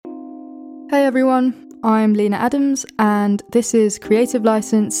Hey everyone, I'm Lena Adams, and this is Creative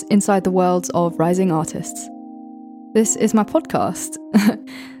License Inside the Worlds of Rising Artists. This is my podcast.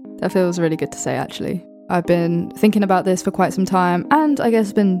 That feels really good to say, actually. I've been thinking about this for quite some time, and I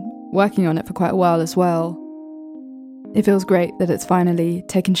guess been working on it for quite a while as well. It feels great that it's finally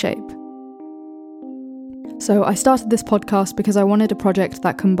taken shape. So I started this podcast because I wanted a project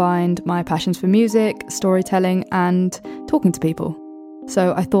that combined my passions for music, storytelling, and talking to people.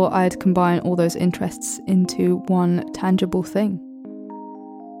 So I thought I'd combine all those interests into one tangible thing.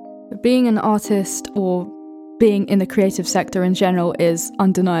 Being an artist, or being in the creative sector in general, is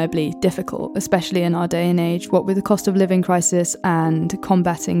undeniably difficult, especially in our day and age, what with the cost of living crisis and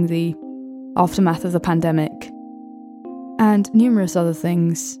combating the aftermath of the pandemic, and numerous other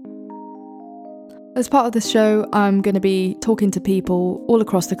things. As part of this show, I'm going to be talking to people all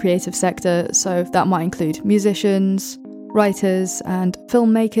across the creative sector, so that might include musicians, writers and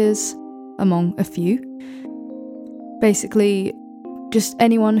filmmakers, among a few. Basically, just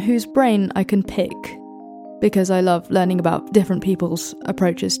anyone whose brain I can pick, because I love learning about different people's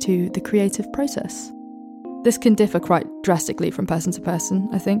approaches to the creative process. This can differ quite drastically from person to person,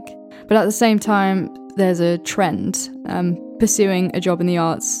 I think, but at the same time, there's a trend. Pursuing a job in the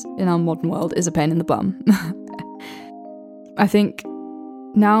arts in our modern world is a pain in the bum. I think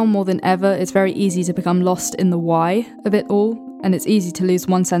now more than ever, it's very easy to become lost in the why of it all, and it's easy to lose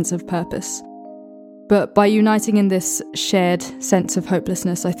one sense of purpose. But by uniting in this shared sense of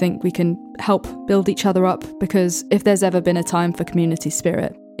hopelessness, I think we can help build each other up, because if there's ever been a time for community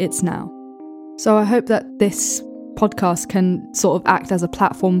spirit, it's now. So I hope that this podcast can sort of act as a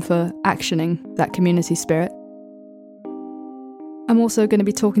platform for actioning that community spirit. I'm also going to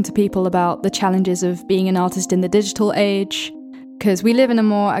be talking to people about the challenges of being an artist in the digital age, because we live in a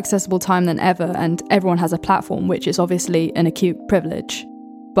more accessible time than ever, and everyone has a platform, which is obviously an acute privilege.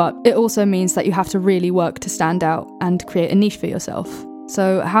 But it also means that you have to really work to stand out and create a niche for yourself.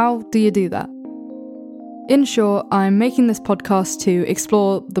 So how do you do that? In short, I'm making this podcast to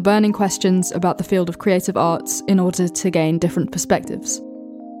explore the burning questions about the field of creative arts in order to gain different perspectives.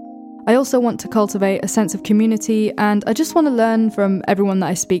 I also want to cultivate a sense of community, and I just want to learn from everyone that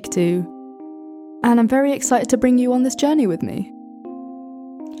I speak to. And I'm very excited to bring you on this journey with me.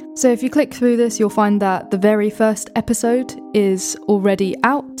 So if you click through this, you'll find that the very first episode is already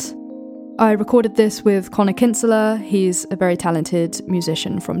out. I recorded this with Connor Kinsella. He's a very talented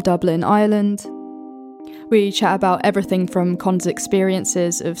musician from Dublin, Ireland. We chat about everything from Connor's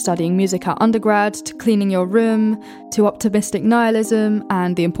experiences of studying music at undergrad, to cleaning your room, to optimistic nihilism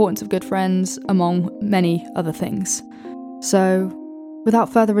and the importance of good friends, among many other things. So,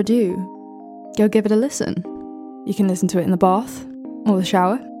 without further ado, go give it a listen. You can listen to it in the bath, or the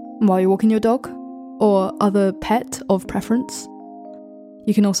shower, while you're walking your dog, or other pet of preference.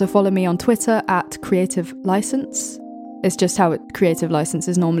 You can also follow me on Twitter at Creative License. It's just how Creative License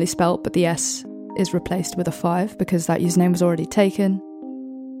is normally spelt, but the S is replaced with a 5 because that username was already taken.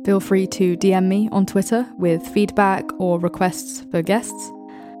 Feel free to DM me on Twitter with feedback or requests for guests.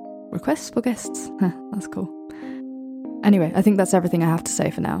 Requests for guests? That's cool. Anyway, I think that's everything I have to say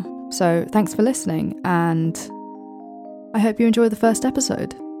for now. So thanks for listening, and I hope you enjoy the first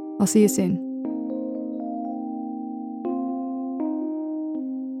episode. I'll see you soon.